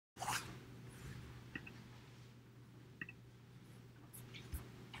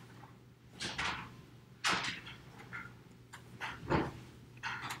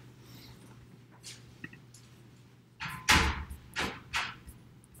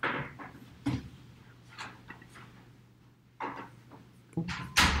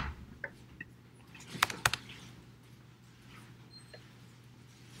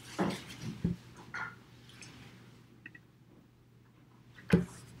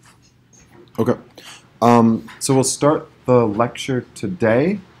Okay, so we'll start the lecture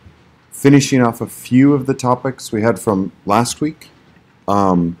today, finishing off a few of the topics we had from last week.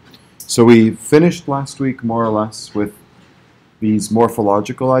 So we finished last week more or less with these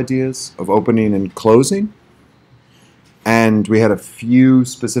morphological ideas of opening and closing, and we had a few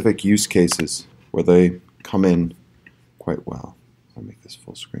specific use cases where they come in quite well. I'll make this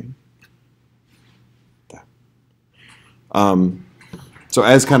full screen. There. So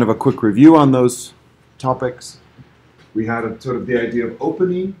as kind of a quick review on those topics, we had sort of the idea of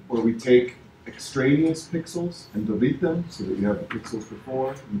opening, where we take extraneous pixels and delete them so that you have the pixels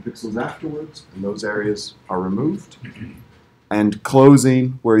before and the pixels afterwards, and those areas are removed. And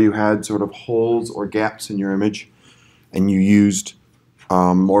closing, where you had sort of holes or gaps in your image, and you used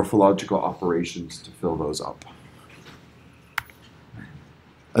morphological operations to fill those up.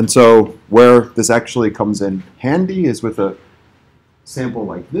 And so where this actually comes in handy is with a sample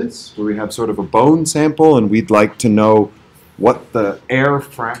like this, where we have sort of a bone sample, and we'd like to know what the air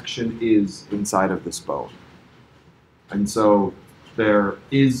fraction is inside of this bone. And so there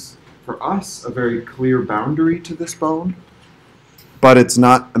is, for us, a very clear boundary to this bone, but it's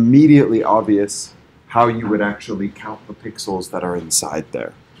not immediately obvious how you would actually count the pixels that are inside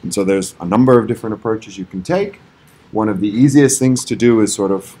there. And so there's a number of different approaches you can take. One of the easiest things to do is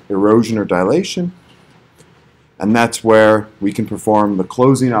sort of erosion or dilation. And that's where we can perform the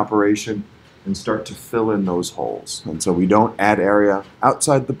closing operation and start to fill in those holes. And so we don't add area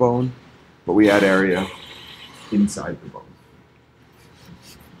outside the bone, but we add area inside the bone.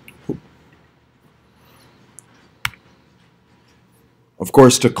 Of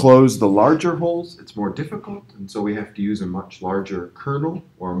course, to close the larger holes, it's more difficult, and so we have to use a much larger kernel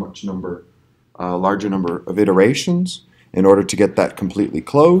or a much larger number of iterations in order to get that completely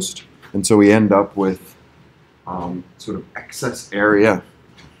closed. And so we end up with sort of excess area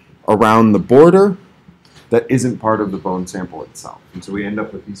around the border that isn't part of the bone sample itself. And so we end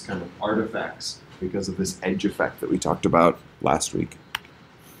up with these kind of artifacts because of this edge effect that we talked about last week.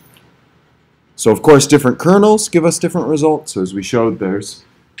 So of course, different kernels give us different results. So as we showed, there's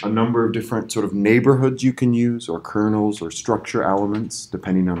a number of different sort of neighborhoods you can use, or kernels or structure elements,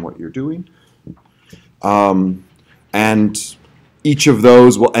 depending on what you're doing. And each of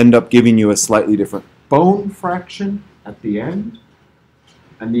those will end up giving you a slightly different bone fraction at the end.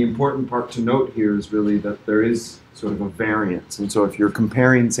 And the important part to note here is really that there is sort of a variance. And so if you're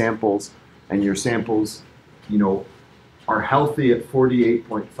comparing samples and your samples, you know, are healthy at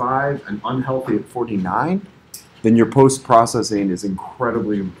 48.5 and unhealthy at 49, then your post-processing is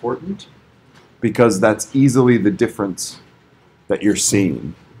incredibly important, because that's easily the difference that you're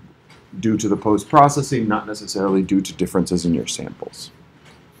seeing due to the post-processing, not necessarily due to differences in your samples.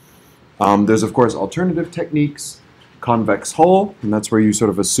 There's, of course, alternative techniques, convex hull, and that's where you sort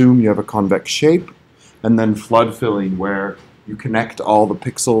of assume you have a convex shape, and then flood filling, where you connect all the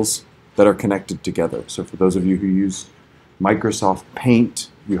pixels that are connected together. So for those of you who use Microsoft Paint,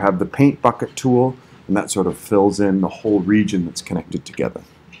 you have the paint bucket tool, and that sort of fills in the whole region that's connected together.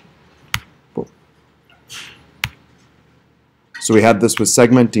 Boom. So we had this with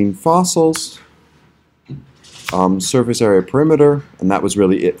segmenting fossils, surface area perimeter, and that was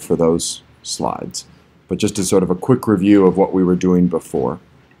really it for those slides. But just as sort of a quick review of what we were doing before.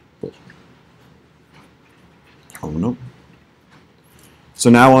 Oh no.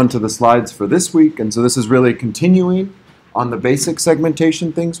 So now on to the slides for this week, and so this is really continuing on the basic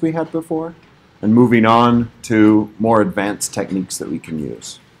segmentation things we had before, and moving on to more advanced techniques that we can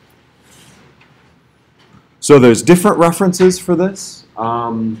use. So there's different references for this.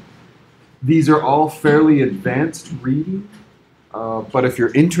 These are all fairly advanced reading, but if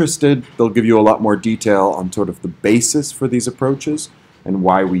you're interested, they'll give you a lot more detail on sort of the basis for these approaches and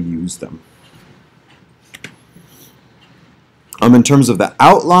why we use them. In terms of the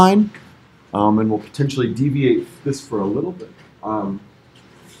outline, and we'll potentially deviate this for a little bit.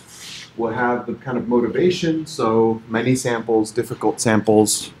 We'll have the kind of motivation, so many samples, difficult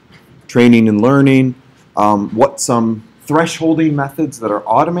samples, training and learning, what some thresholding methods that are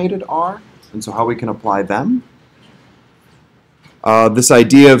automated are, and so how we can apply them. This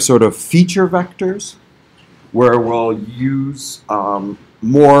idea of sort of feature vectors, where we'll use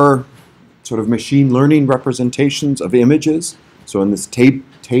more sort of machine learning representations of images, so in this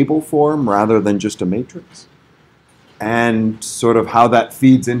table form rather than just a matrix, and sort of how that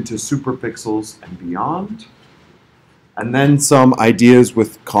feeds into superpixels and beyond. And then some ideas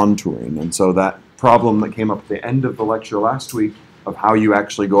with contouring. And so that problem that came up at the end of the lecture last week of how you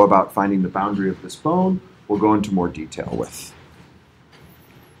actually go about finding the boundary of this bone, we'll go into more detail with.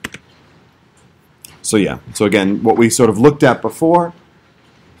 So yeah, so again, what we sort of looked at before,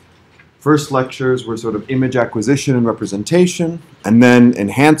 first lectures were sort of image acquisition and representation, and then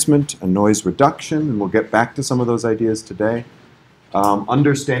enhancement and noise reduction, and we'll get back to some of those ideas today.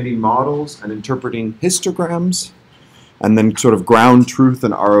 Understanding models and interpreting histograms, and then sort of ground truth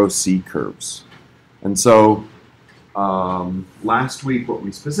and ROC curves. And so last week, what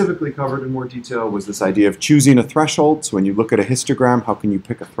we specifically covered in more detail was this idea of choosing a threshold. So when you look at a histogram, how can you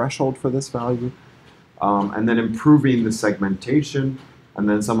pick a threshold for this value? And then improving the segmentation, and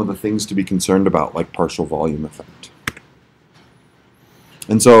then some of the things to be concerned about, like partial volume effect.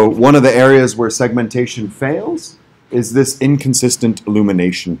 And so one of the areas where segmentation fails is this inconsistent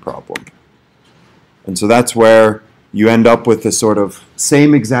illumination problem. And so that's where you end up with this sort of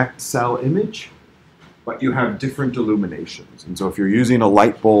same exact cell image, but you have different illuminations. And so if you're using a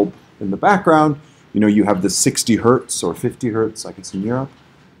light bulb in the background, you have the 60 hertz or 50 hertz, I guess in Europe,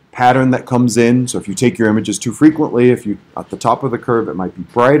 pattern that comes in. So if you take your images too frequently, if you at the top of the curve, it might be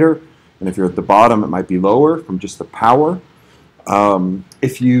brighter, and if you're at the bottom, it might be lower from just the power.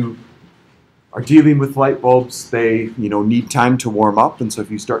 If you are dealing with light bulbs, they need time to warm up, and so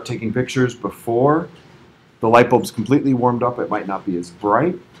if you start taking pictures before the light bulb's completely warmed up, it might not be as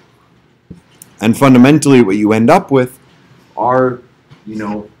bright. And fundamentally, what you end up with are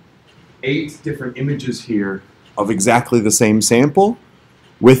 8 different images here of exactly the same sample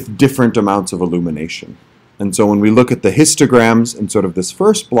with different amounts of illumination. And so when we look at the histograms in sort of this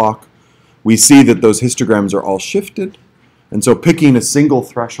first block, we see that those histograms are all shifted. And so picking a single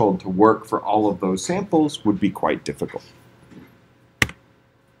threshold to work for all of those samples would be quite difficult.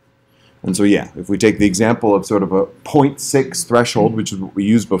 And so yeah, if we take the example of sort of a 0.6 threshold, which is what we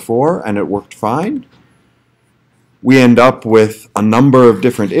used before, and it worked fine, we end up with a number of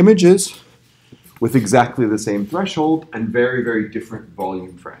different images with exactly the same threshold and very, very different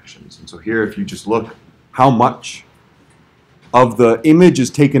volume fractions. And so here, if you just look how much of the image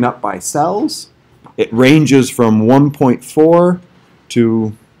is taken up by cells, it ranges from 1.4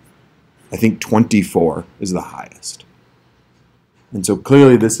 to, I think, 24 is the highest. And so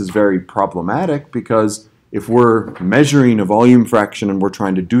clearly this is very problematic, because if we're measuring a volume fraction and we're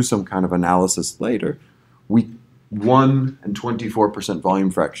trying to do some kind of analysis later, 1 and 24%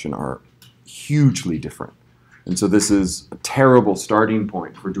 volume fraction are hugely different. And so this is a terrible starting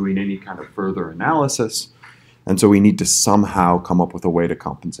point for doing any kind of further analysis. And so we need to somehow come up with a way to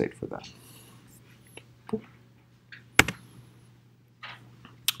compensate for that.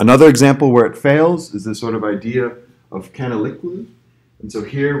 Another example where it fails is this sort of idea of canaliculy. And so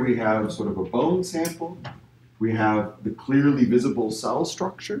here we have sort of a bone sample. We have the clearly visible cell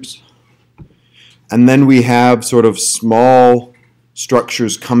structures. And then we have sort of small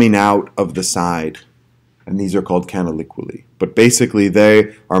structures coming out of the side. And these are called canaliculy. But basically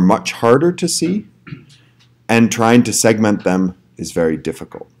they are much harder to see, and trying to segment them is very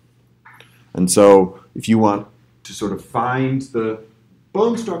difficult. And so if you want to sort of find the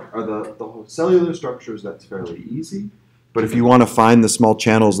bone structure, or the cellular structures, that's fairly easy. But if you want to find the small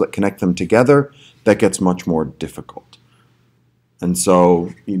channels that connect them together, that gets much more difficult. And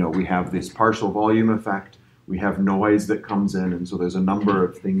so, we have this partial volume effect. We have noise that comes in. And so there's a number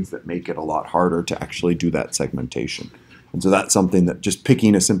of things that make it a lot harder to actually do that segmentation. And so that's something that just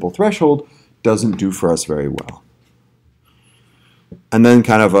picking a simple threshold doesn't do for us very well. And then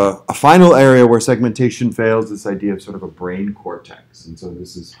kind of a final area where segmentation fails, this idea of sort of a brain cortex. And so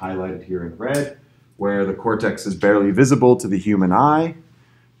this is highlighted here in red, where the cortex is barely visible to the human eye.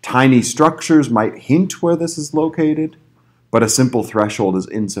 Tiny structures might hint where this is located, but a simple threshold is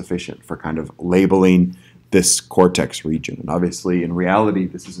insufficient for kind of labeling this cortex region. And obviously, in reality,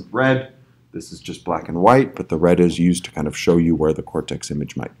 this isn't red. This is just black and white, but the red is used to kind of show you where the cortex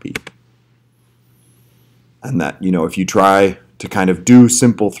image might be. And that, if you try to kind of do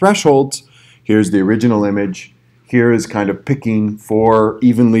simple thresholds, here's the original image. Here is kind of picking 4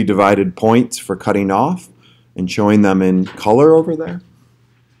 evenly divided points for cutting off and showing them in color over there.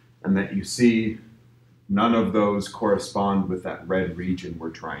 And that you see none of those correspond with that red region we're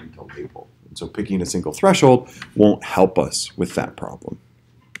trying to label. And so picking a single threshold won't help us with that problem.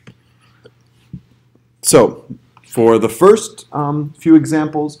 So for the first few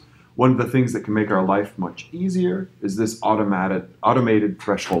examples, one of the things that can make our life much easier is this automated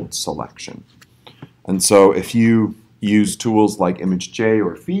threshold selection. And so if you use tools like ImageJ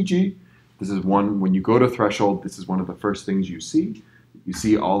or Fiji, this is one, when you go to threshold, this is one of the first things you see. You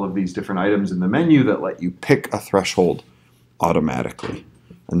see all of these different items in the menu that let you pick a threshold automatically.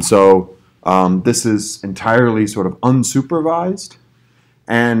 And so This is entirely sort of unsupervised,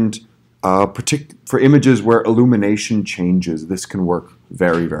 and for images where illumination changes, this can work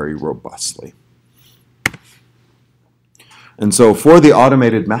very, very robustly. And so for the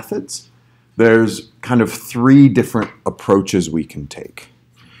automated methods, there's kind of 3 different approaches we can take.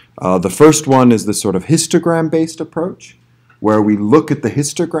 The first one is this sort of histogram-based approach, where we look at the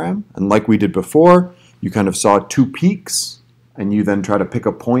histogram, and like we did before, you kind of saw 2 peaks, and you then try to pick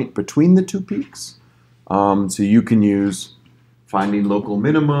a point between the 2 peaks. So you can use finding local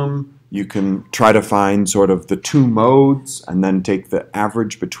minimum, you can try to find sort of the 2 modes, and then take the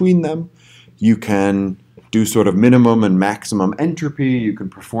average between them. You can do sort of minimum and maximum entropy, you can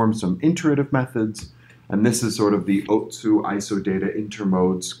perform some iterative methods, and this is sort of the Otsu isodata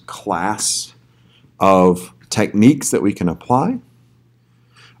intermodes class of techniques that we can apply.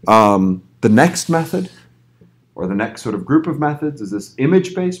 The next method, or the next sort of group of methods, is this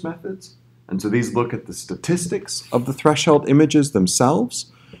image-based methods. And so these look at the statistics of the threshold images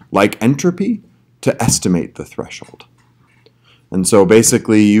themselves, like entropy, to estimate the threshold. And so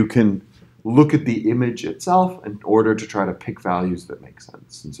basically you can look at the image itself in order to try to pick values that make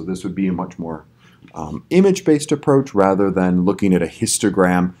sense. And so this would be a much more image-based approach rather than looking at a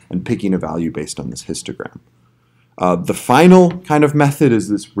histogram and picking a value based on this histogram. The final kind of method is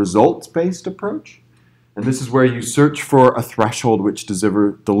this results-based approach. And this is where you search for a threshold which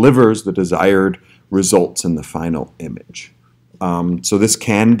delivers the desired results in the final image. So this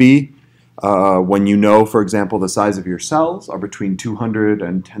can be when you know, for example, the size of your cells are between 200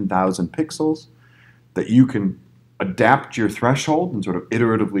 and 10,000 pixels, that you can adapt your threshold and sort of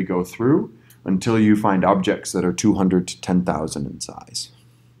iteratively go through until you find objects that are 200 to 10,000 in size.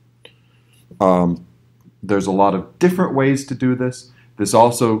 There's a lot of different ways to do this. This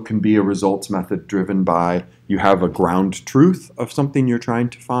also can be a results method driven by you have a ground truth of something you're trying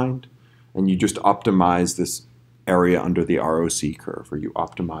to find, and you just optimize this area under the ROC curve, or you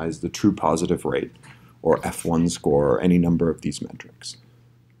optimize the true positive rate, or F1 score, or any number of these metrics.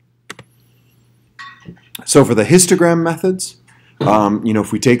 So for the histogram methods,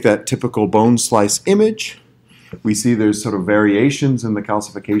 if we take that typical bone slice image, we see there's sort of variations in the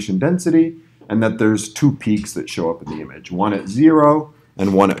calcification density, and that there's 2 peaks that show up in the image, one at 0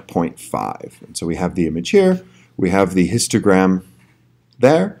 and one at 0.5. And so we have the image here, we have the histogram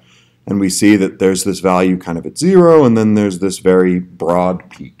there, and we see that there's this value kind of at 0, and then there's this very broad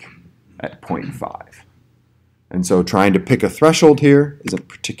peak at 0.5. And so trying to pick a threshold here isn't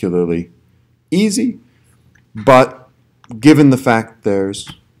particularly easy, but given the fact there's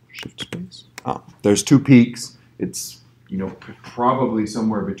 2 peaks, it's probably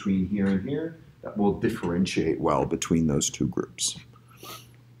somewhere between here and here that will differentiate well between those 2 groups.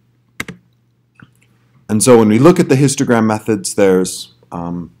 And so when we look at the histogram methods, there's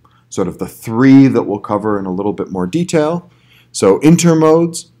sort of the 3 that we'll cover in a little bit more detail. So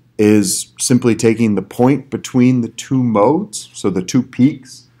intermodes is simply taking the point between the 2 modes, so the 2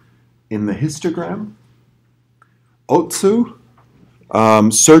 peaks in the histogram. Otsu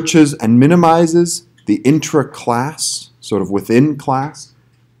searches and minimizes the intra-class, sort of within class,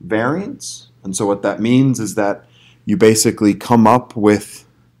 variance. And so what that means is that you basically come up with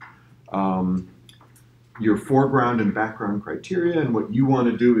your foreground and background criteria, and what you want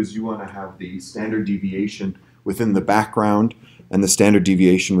to do is you want to have the standard deviation within the background and the standard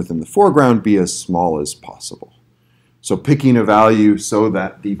deviation within the foreground be as small as possible. So picking a value so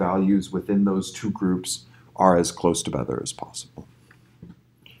that the values within those 2 groups are as close together as possible.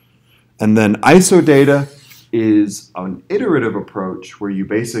 And then isodata is an iterative approach where you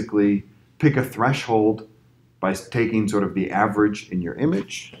basically pick a threshold by taking sort of the average in your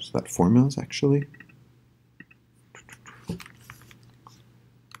image. So that formula is actually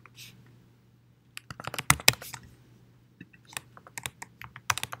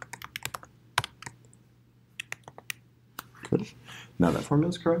good. Now that formula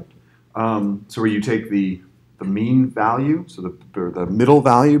is correct. So where you take the mean value, so the middle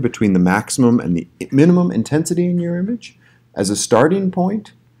value between the maximum and the minimum intensity in your image as a starting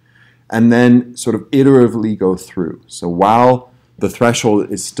point, and then sort of iteratively go through. So while the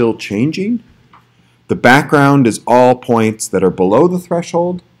threshold is still changing, the background is all points that are below the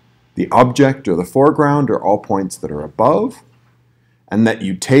threshold, the object or the foreground are all points that are above, and that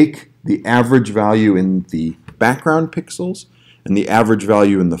you take the average value in the background pixels and the average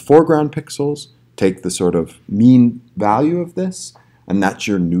value in the foreground pixels, take the sort of mean value of this, and that's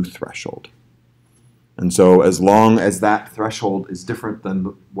your new threshold. And so as long as that threshold is different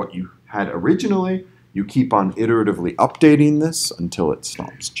than what you had originally, you keep on iteratively updating this until it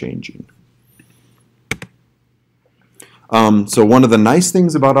stops changing. So one of the nice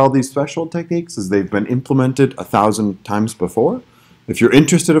things about all these threshold techniques is they've been implemented 1,000 times before. If you're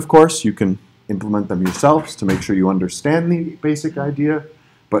interested, of course, you can implement them yourselves to make sure you understand the basic idea.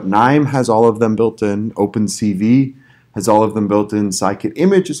 But KNIME has all of them built in. OpenCV has all of them built in.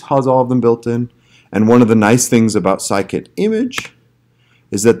 Scikit-Image has all of them built in. And one of the nice things about Scikit-Image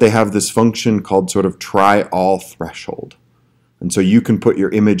is that they have this function called sort of try all threshold. And so you can put your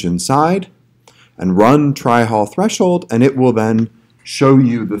image inside and run try all threshold, and it will then show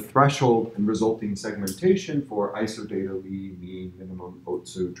you the threshold and resulting segmentation for isodata, Lie, mean, minimum,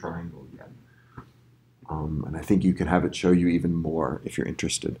 Otsu, triangle, yen. And I think you can have it show you even more if you're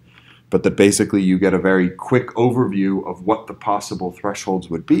interested. But that basically you get a very quick overview of what the possible thresholds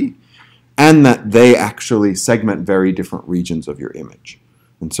would be, and that they actually segment very different regions of your image.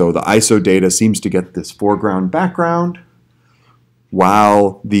 And so the ISO data seems to get this foreground background,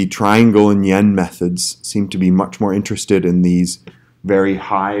 while the triangle and yen methods seem to be much more interested in these very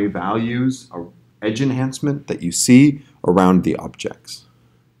high values of edge enhancement that you see around the objects.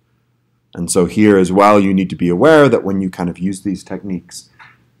 And so here as well, you need to be aware that when you kind of use these techniques,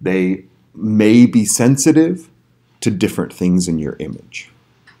 they may be sensitive to different things in your image.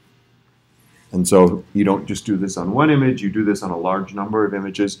 And so you don't just do this on one image, you do this on a large number of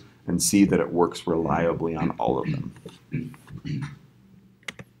images and see that it works reliably on all of them.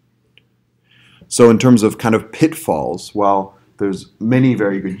 So in terms of kind of pitfalls, well, there's many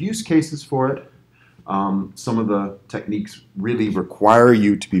very good use cases for it. Some of the techniques really require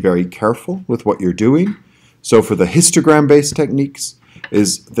you to be very careful with what you're doing. So for the histogram-based techniques,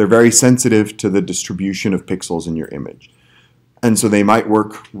 they're very sensitive to the distribution of pixels in your image. And so they might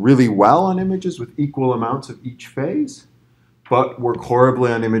work really well on images with equal amounts of each phase, but work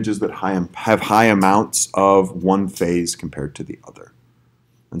horribly on images that have high amounts of one phase compared to the other.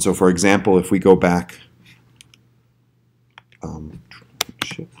 And so, for example, if we go back,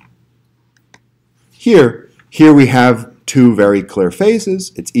 here we have two very clear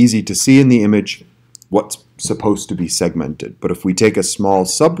phases. It's easy to see in the image what's supposed to be segmented. But if we take a small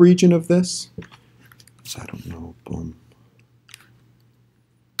subregion of this, so I don't know, boom.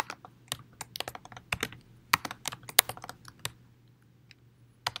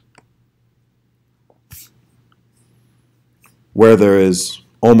 Where there is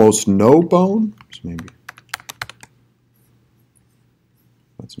almost no bone, so maybe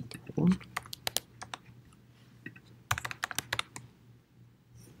that's not the right one.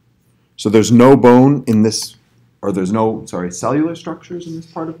 So there's no bone in this, or there's no, cellular structures in this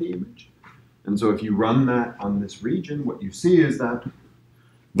part of the image. And so if you run that on this region, what you see is that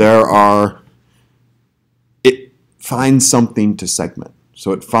it finds something to segment.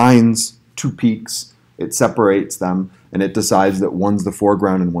 So it finds two peaks, it separates them, and it decides that one's the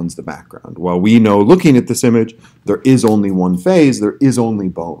foreground and one's the background. Well, we know looking at this image, there is only one phase, there is only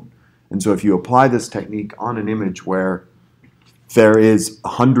bone. And so if you apply this technique on an image where there is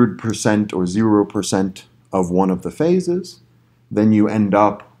 100% or 0% of one of the phases, then you end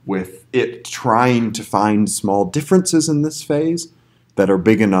up with it trying to find small differences in this phase that are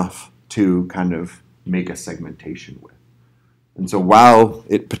big enough to kind of make a segmentation with. And so while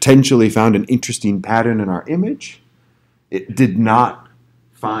it potentially found an interesting pattern in our image, it did not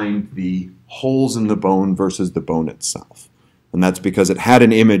find the holes in the bone versus the bone itself. And that's because it had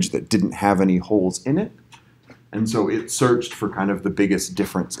an image that didn't have any holes in it. And so it searched for kind of the biggest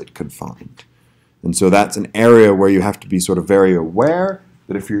difference it could find. And so that's an area where you have to be sort of very aware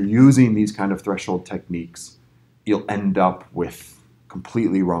that if you're using these kind of threshold techniques, you'll end up with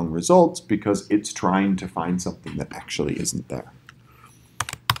completely wrong results because it's trying to find something that actually isn't there.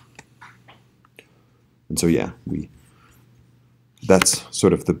 And so yeah, that's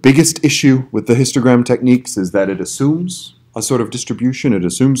sort of the biggest issue with the histogram techniques, is that it assumes a sort of distribution, it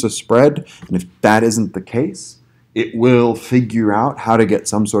assumes a spread, and if that isn't the case, it will figure out how to get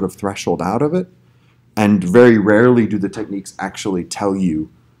some sort of threshold out of it, and very rarely do the techniques actually tell you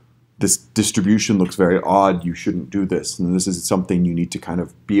this distribution looks very odd, you shouldn't do this, and this is something you need to kind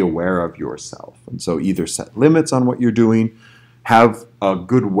of be aware of yourself. And so either set limits on what you're doing, have a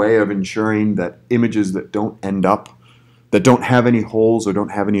good way of ensuring that images that don't have any holes or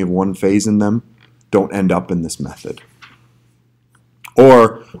don't have any of one phase in them don't end up in this method.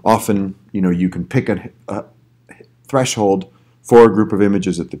 Or often, you can pick a threshold for a group of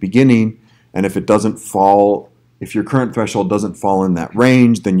images at the beginning, and if your current threshold doesn't fall in that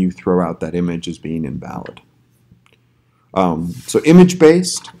range, then you throw out that image as being invalid. So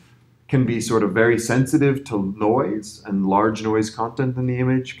image-based can be sort of very sensitive to noise, and large noise content in the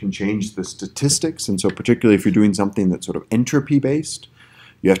image can change the statistics. And so particularly if you're doing something that's sort of entropy-based,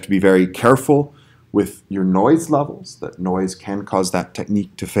 you have to be very careful with your noise levels, that noise can cause that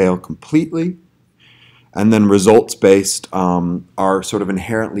technique to fail completely. And then results-based are sort of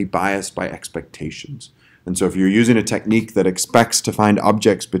inherently biased by expectations. And so if you're using a technique that expects to find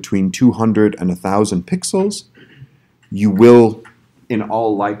objects between 200 and 1,000 pixels, you will, in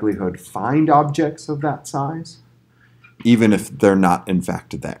all likelihood, find objects of that size, even if they're not in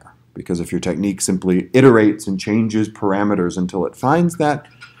fact there. Because if your technique simply iterates and changes parameters until it finds that,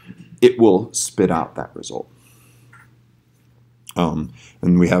 it will spit out that result. And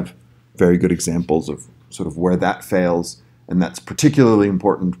we have very good examples of sort of where that fails, and that's particularly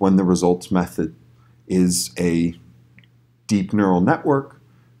important when the results method is a deep neural network,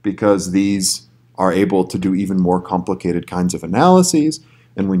 because these are able to do even more complicated kinds of analyses,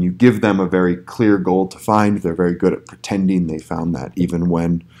 and when you give them a very clear goal to find, they're very good at pretending they found that, even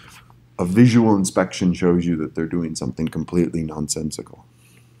when a visual inspection shows you that they're doing something completely nonsensical.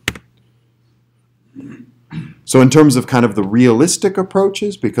 So in terms of kind of the realistic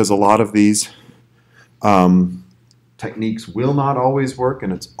approaches, because a lot of these techniques will not always work,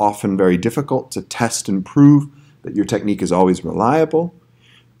 and it's often very difficult to test and prove that your technique is always reliable.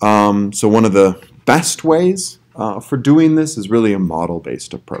 So one of the best ways for doing this is really a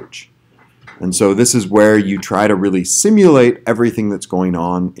model-based approach. And so this is where you try to really simulate everything that's going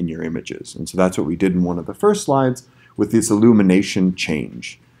on in your images. And so that's what we did in one of the first slides with this illumination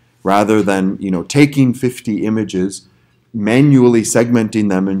change. Rather than taking 50 images, manually segmenting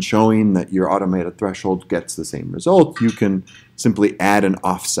them and showing that your automated threshold gets the same result, you can simply add an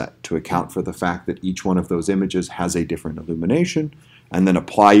offset to account for the fact that each one of those images has a different illumination, and then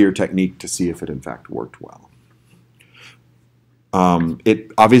apply your technique to see if it in fact worked well.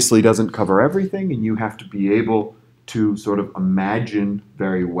 It obviously doesn't cover everything, and you have to be able to sort of imagine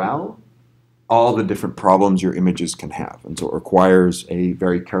very well all the different problems your images can have. And so it requires a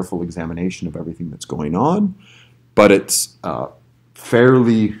very careful examination of everything that's going on, but it's a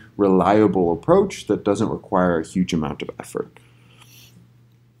fairly reliable approach that doesn't require a huge amount of effort.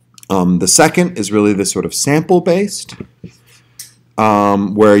 The second is really this sort of sample-based,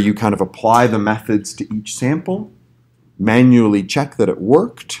 where you kind of apply the methods to each sample, manually check that it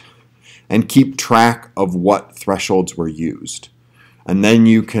worked, and keep track of what thresholds were used. And then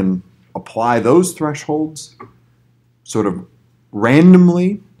you can apply those thresholds sort of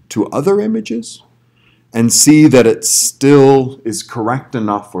randomly to other images and see that it still is correct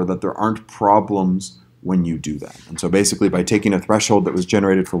enough, or that there aren't problems when you do that. And so basically by taking a threshold that was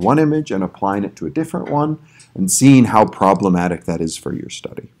generated for one image and applying it to a different one and seeing how problematic that is for your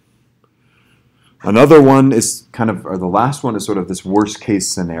study. Another one is or the last one is sort of this worst case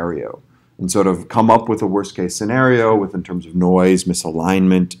scenario, and sort of come up with a worst case scenario with in terms of noise,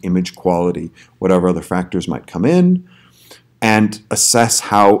 misalignment, image quality, whatever other factors might come in, and assess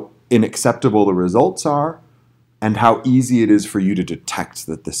how unacceptable the results are and how easy it is for you to detect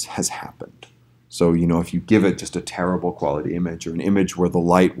that this has happened. So, if you give it just a terrible quality image or an image where the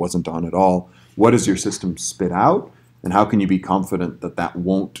light wasn't on at all, what does your system spit out, and how can you be confident that that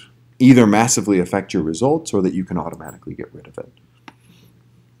won't either massively affect your results or that you can automatically get rid of it?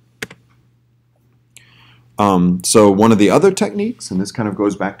 So one of the other techniques, and this kind of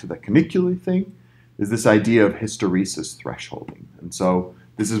goes back to the caniculi thing, is this idea of hysteresis thresholding. And so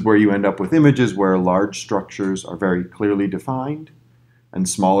this is where you end up with images where large structures are very clearly defined and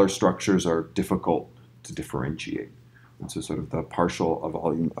smaller structures are difficult to differentiate. And so sort of the partial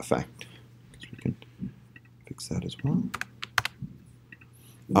volume effect. We can fix that as well.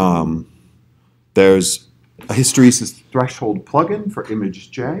 There's a hysteresis threshold plugin for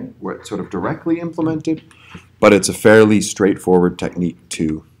image J, where it's sort of directly implemented, but it's a fairly straightforward technique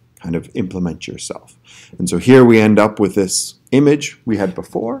to kind of implement yourself. And so here we end up with this image we had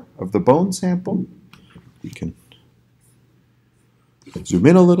before of the bone sample. We can zoom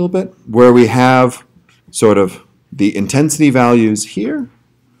in a little bit, where we have sort of the intensity values here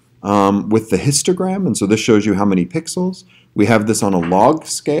with the histogram. And so this shows you how many pixels. We have this on a log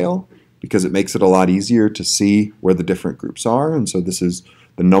scale because it makes it a lot easier to see where the different groups are. And so this is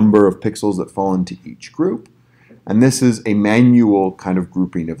the number of pixels that fall into each group. And this is a manual kind of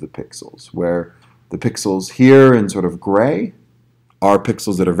grouping of the pixels, where the pixels here in sort of gray are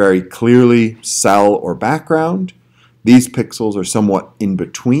pixels that are very clearly cell or background. These pixels are somewhat in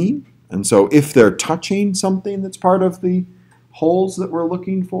between. And so if they're touching something that's part of the holes that we're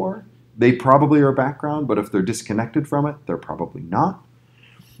looking for, they probably are background, but if they're disconnected from it, they're probably not.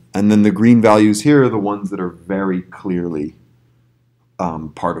 And then the green values here are the ones that are very clearly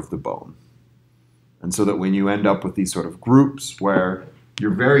part of the bone. And so that when you end up with these sort of groups where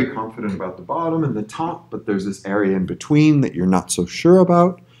you're very confident about the bottom and the top, but there's this area in between that you're not so sure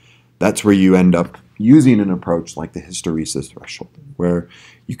about, that's where you end up using an approach like the hysteresis threshold, where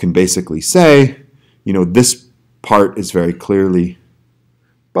you can basically say, this part is very clearly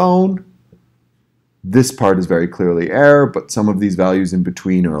bone, this part is very clearly air, but some of these values in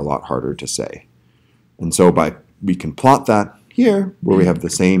between are a lot harder to say. And so we can plot that here, where we have the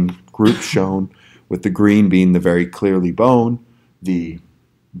same group shown, with the green being the very clearly bone, the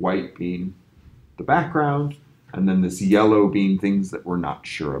white being the background, and then this yellow being things that we're not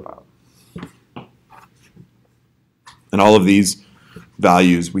sure about. And all of these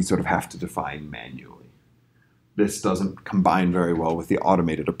values we sort of have to define manually. This doesn't combine very well with the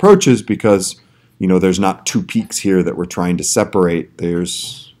automated approaches because, there's not two peaks here that we're trying to separate.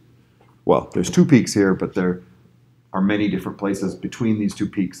 There's two peaks here, but there are many different places between these two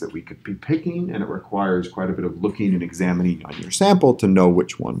peaks that we could be picking, and it requires quite a bit of looking and examining on your sample to know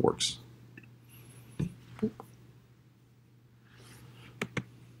which one works.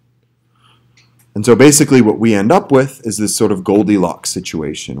 And so basically what we end up with is this sort of Goldilocks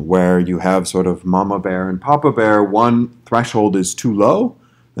situation where you have sort of mama bear and papa bear. One threshold is too low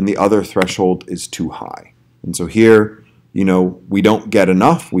and the other threshold is too high. And so here, we don't get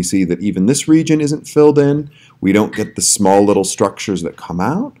enough. We see that even this region isn't filled in. We don't get the small little structures that come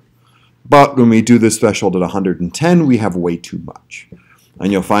out. But when we do this threshold at 110, we have way too much.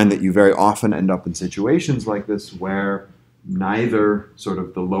 And you'll find that you very often end up in situations like this where neither sort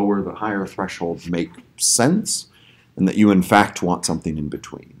of the lower, the higher thresholds make sense, and that you in fact want something in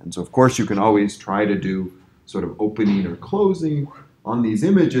between. And so of course you can always try to do sort of opening or closing on these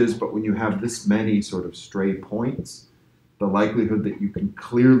images, but when you have this many sort of stray points, the likelihood that you can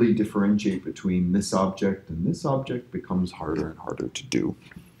clearly differentiate between this object and this object becomes harder and harder to do.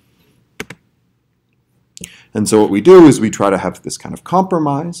 And so what we do is we try to have this kind of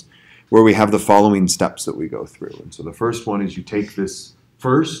compromise where we have the following steps that we go through. And so the first one is you take this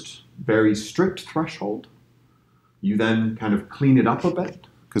first very strict threshold, you then kind of clean it up a bit,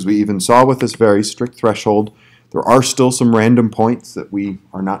 because we even saw with this very strict threshold, there are still some random points that we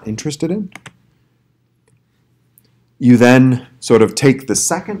are not interested in. You then sort of take the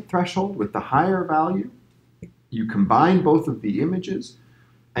second threshold with the higher value, you combine both of the images,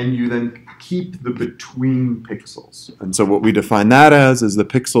 and you then keep the between pixels. And so what we define that as is the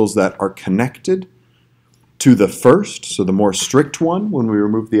pixels that are connected to the first, so the more strict one when we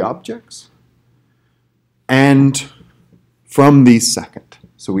remove the objects, and from the second.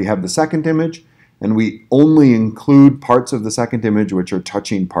 So we have the second image, and we only include parts of the second image which are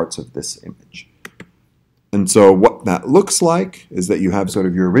touching parts of this image. And so what that looks like is that you have sort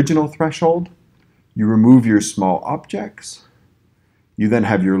of your original threshold, you remove your small objects, you then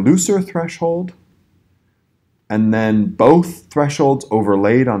have your looser threshold, and then both thresholds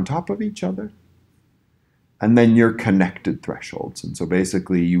overlaid on top of each other, and then your connected thresholds. And so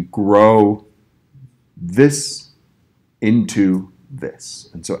basically you grow this into this.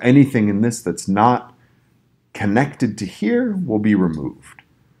 And so anything in this that's not connected to here will be removed.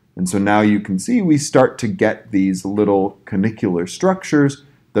 And so now you can see we start to get these little canicular structures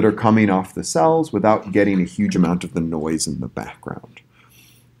that are coming off the cells without getting a huge amount of the noise in the background.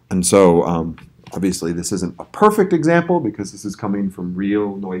 And so obviously this isn't a perfect example because this is coming from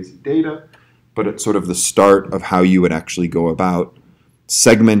real noisy data, but it's sort of the start of how you would actually go about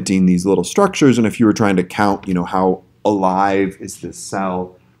segmenting these little structures. And if you were trying to count, how alive is this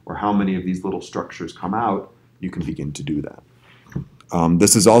cell or how many of these little structures come out, you can begin to do that.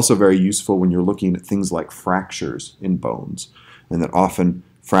 This is also very useful when you're looking at things like fractures in bones, and that often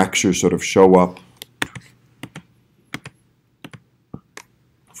fractures sort of show up.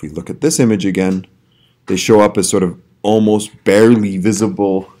 If we look at this image again, they show up as sort of almost barely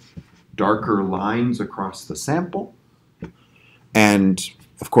visible darker lines across the sample. And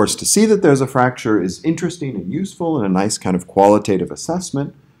of course, to see that there's a fracture is interesting and useful and a nice kind of qualitative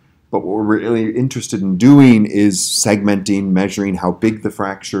assessment. But what we're really interested in doing is segmenting, measuring how big the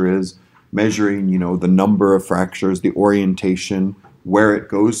fracture is, measuring, the number of fractures, the orientation, where it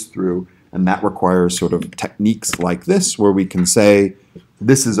goes through. And that requires sort of techniques like this, where we can say,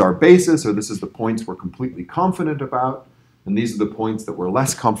 this is our basis, or this is the points we're completely confident about, and these are the points that we're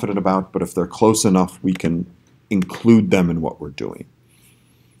less confident about, but if they're close enough, we can include them in what we're doing.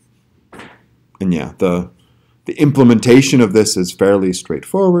 And yeah, the implementation of this is fairly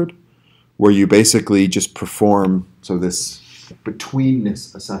straightforward, where you basically just perform, so this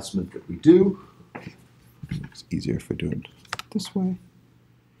betweenness assessment that we do, it's easier if I do it this way.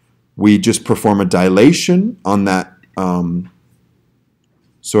 We just perform a dilation on that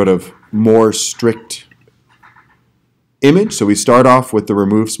sort of more strict image. So we start off with the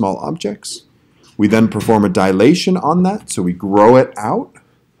remove small objects. We then perform a dilation on that, so we grow it out.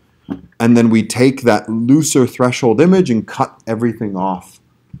 And then we take that looser threshold image and cut everything off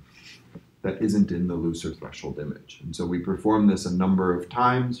that isn't in the looser threshold image. And so we perform this a number of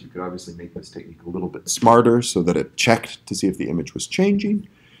times. You could obviously make this technique a little bit smarter so that it checked to see if the image was changing.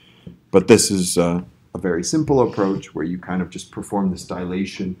 But this is a very simple approach where you kind of just perform this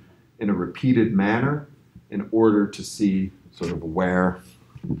dilation in a repeated manner in order to see sort of where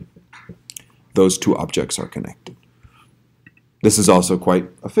those two objects are connected. This is also quite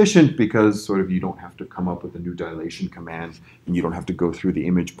efficient because sort of you don't have to come up with a new dilation command and you don't have to go through the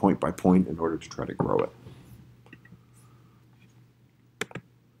image point by point in order to try to grow it.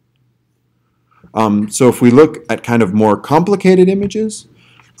 So if we look at kind of more complicated images,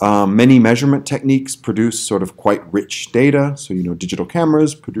 many measurement techniques produce sort of quite rich data. So, digital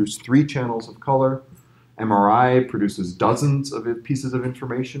cameras produce 3 channels of color. MRI produces dozens of pieces of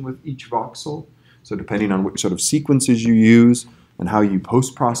information with each voxel. So depending on which sort of sequences you use and how you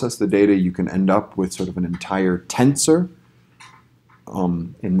post-process the data, you can end up with sort of an entire tensor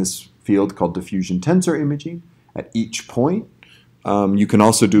in this field called diffusion tensor imaging at each point. You can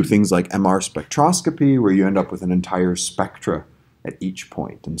also do things like MR spectroscopy, where you end up with an entire spectra at each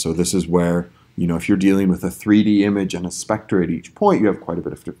point. And so this is where, if you're dealing with a 3D image and a spectra at each point, you have quite a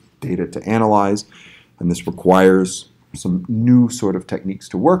bit of data to analyze. And this requires some new sort of techniques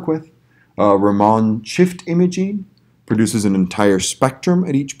to work with. Raman shift imaging produces an entire spectrum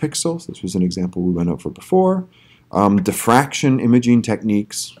at each pixel. So this was an example we went over before. Diffraction imaging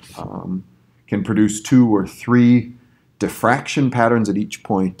techniques can produce 2 or 3 diffraction patterns at each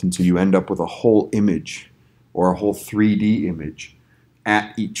point, and so you end up with a whole image or a whole 3D image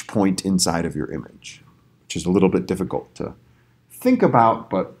at each point inside of your image, which is a little bit difficult to think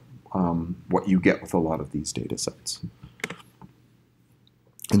about, but what you get with a lot of these data sets.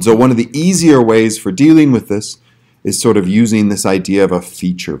 And so one of the easier ways for dealing with this is sort of using this idea of a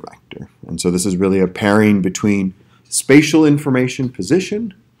feature vector. And so this is really a pairing between spatial information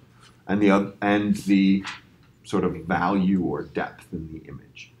position and the sort of value or depth in the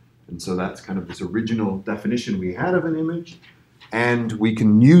image. And so that's kind of this original definition we had of an image. And we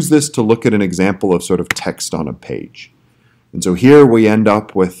can use this to look at an example of sort of text on a page. And so here we end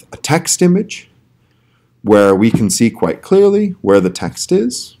up with a text image where we can see quite clearly where the text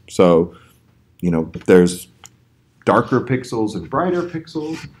is. So, there's darker pixels and brighter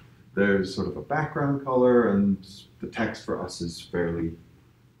pixels. There's sort of a background color, and the text for us is fairly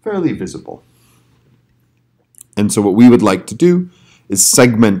visible. And so what we would like to do is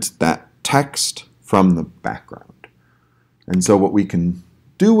segment that text from the background. And so what we can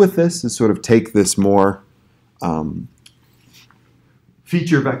do with this is sort of take this more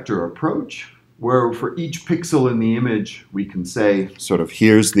feature vector approach, where for each pixel in the image, we can say sort of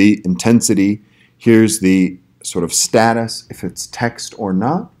here's the intensity, here's the sort of status, if it's text or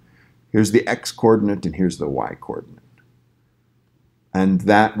not, here's the x coordinate, and here's the y coordinate. And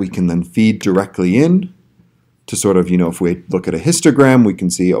that we can then feed directly in to sort of, if we look at a histogram, we can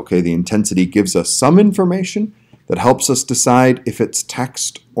see, okay, the intensity gives us some information that helps us decide if it's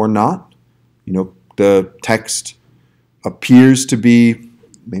text or not. The text appears to be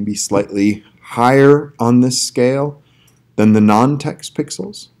maybe slightly higher on this scale than the non-text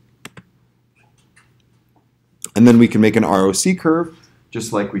pixels. And then we can make an ROC curve,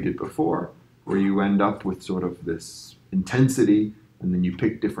 just like we did before, where you end up with sort of this intensity, and then you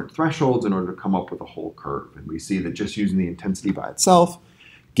pick different thresholds in order to come up with a whole curve. And we see that just using the intensity by itself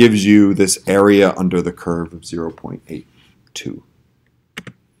gives you this area under the curve of 0.82.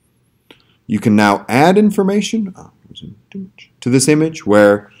 You can now add information to this image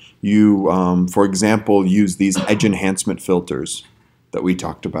where you, for example, use these edge enhancement filters that we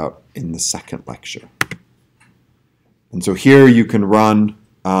talked about in the second lecture. And so here you can run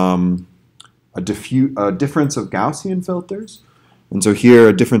a difference of Gaussian filters. And so here,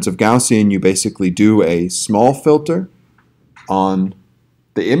 a difference of Gaussian, you basically do a small filter on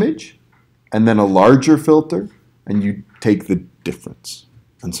the image, and then a larger filter, and you take the difference.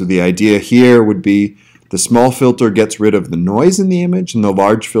 And so the idea here would be the small filter gets rid of the noise in the image, and the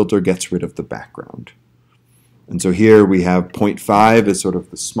large filter gets rid of the background. And so here we have 0.5 as sort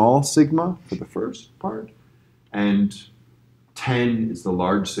of the small sigma for the first part, and 10 is the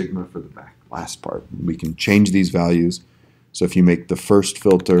large sigma for the last part. We can change these values. So if you make the first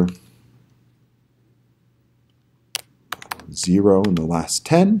filter 0 and the last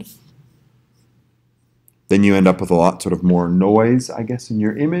 10, then you end up with a lot sort of more noise, I guess, in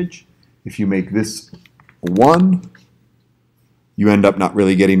your image. If you make this 1, you end up not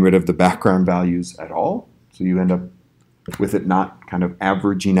really getting rid of the background values at all. So you end up with it not kind of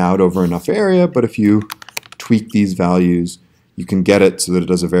averaging out over enough area, but if you tweak these values, you can get it so that it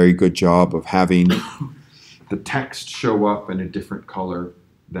does a very good job of having the text show up in a different color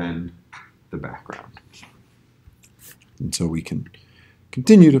than the background. And so we can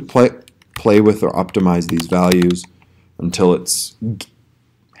continue to play with or optimize these values until it's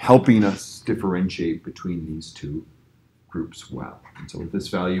helping us differentiate between these two groups well. And so with this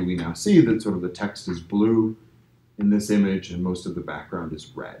value, we now see that sort of the text is blue in this image and most of the background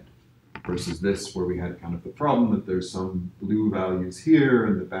is red, versus this where we had kind of the problem that there's some blue values here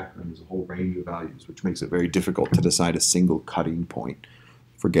and the background is a whole range of values, which makes it very difficult to decide a single cutting point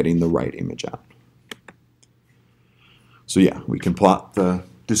for getting the right image out. So yeah, we can plot the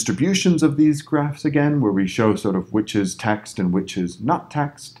distributions of these graphs again, where we show sort of which is text and which is not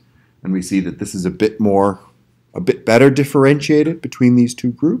text, and we see that this is a bit better differentiated between these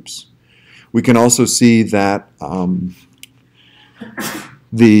two groups. We can also see that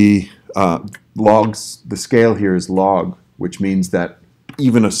the scale here is log, which means that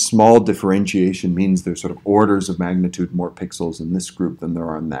even a small differentiation means there's sort of orders of magnitude more pixels in this group than there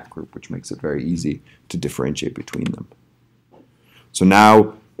are in that group, which makes it very easy to differentiate between them. So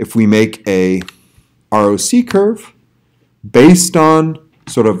now if we make a ROC curve based on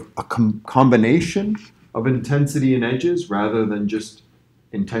sort of a combination of intensity and edges rather than just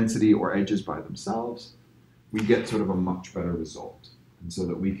intensity or edges by themselves, we get sort of a much better result. And so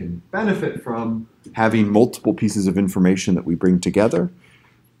that we can benefit from having multiple pieces of information that we bring together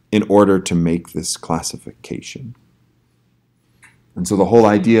in order to make this classification. And so the whole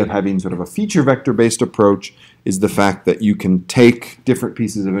idea of having sort of a feature vector-based approach is the fact that you can take different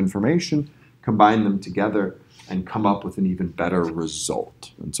pieces of information, combine them together, and come up with an even better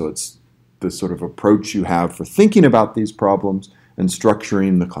result. And so it's the sort of approach you have for thinking about these problems and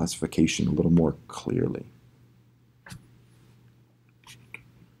structuring the classification a little more clearly.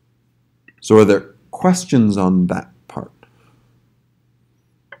 So are there questions on that part?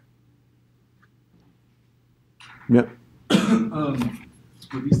 Yeah.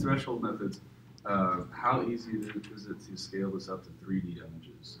 With these threshold methods, how easy is it to scale this up to 3D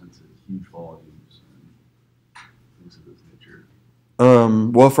images and to huge volumes and things of this nature?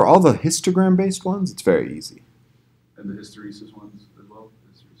 Well, for all the histogram-based ones, it's very easy. And the hysteresis ones as well?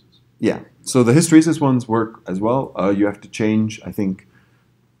 Yeah. So the hysteresis ones work as well. You have to change, I think,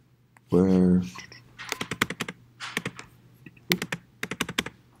 where...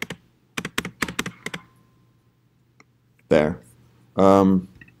 There.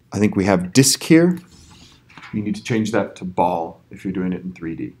 I think we have disk here. You need to change that to ball if you're doing it in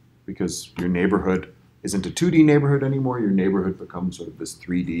 3D, because your neighborhood isn't a 2D neighborhood anymore. Your neighborhood becomes sort of this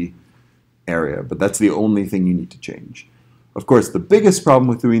 3D area, but that's the only thing you need to change. Of course, the biggest problem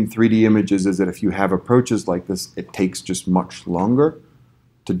with doing 3D images is that if you have approaches like this, it takes just much longer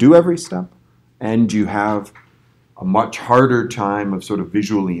to do every step, and you have a much harder time of sort of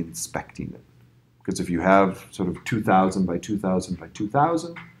visually inspecting it. Because if you have sort of 2,000 by 2,000 by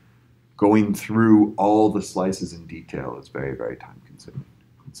 2,000, going through all the slices in detail is very, very time consuming.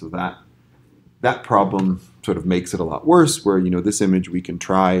 And so that problem sort of makes it a lot worse, where, this image, we can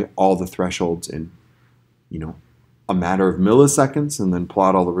try all the thresholds in, a matter of milliseconds and then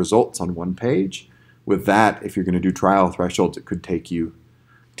plot all the results on one page. With that, if you're going to do trial thresholds, it could take you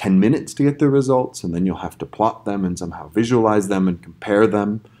 10 minutes to get the results, and then you'll have to plot them and somehow visualize them and compare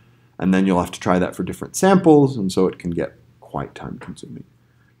them. And then you'll have to try that for different samples, and so it can get quite time-consuming.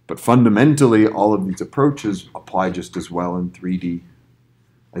 But fundamentally, all of these approaches apply just as well in 3D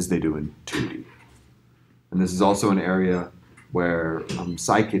as they do in 2D. And this is also an area where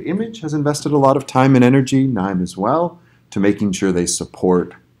Scikit-Image has invested a lot of time and energy, NIME as well, to making sure they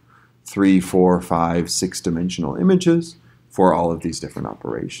support 3, 4, 5, 6-dimensional images for all of these different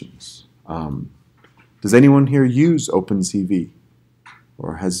operations. Does anyone here use OpenCV?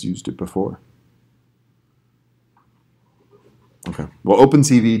 Or has used it before? Okay. Well,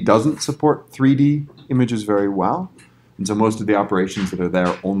 OpenCV doesn't support 3D images very well, and so most of the operations that are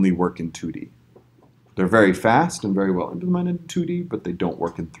there only work in 2D. They're very fast and very well implemented in 2D, but they don't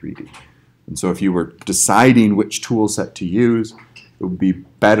work in 3D. And so if you were deciding which tool set to use, it would be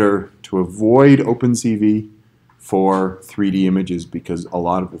better to avoid OpenCV for 3D images, because a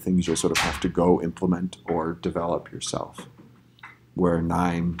lot of the things you'll sort of have to go implement or develop yourself, where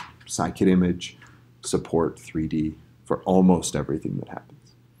NIME, Scikit-Image support 3D for almost everything that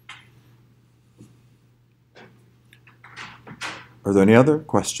happens. Are there any other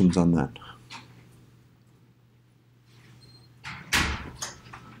questions on that?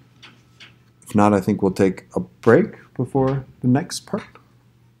 If not, I think we'll take a break before the next part.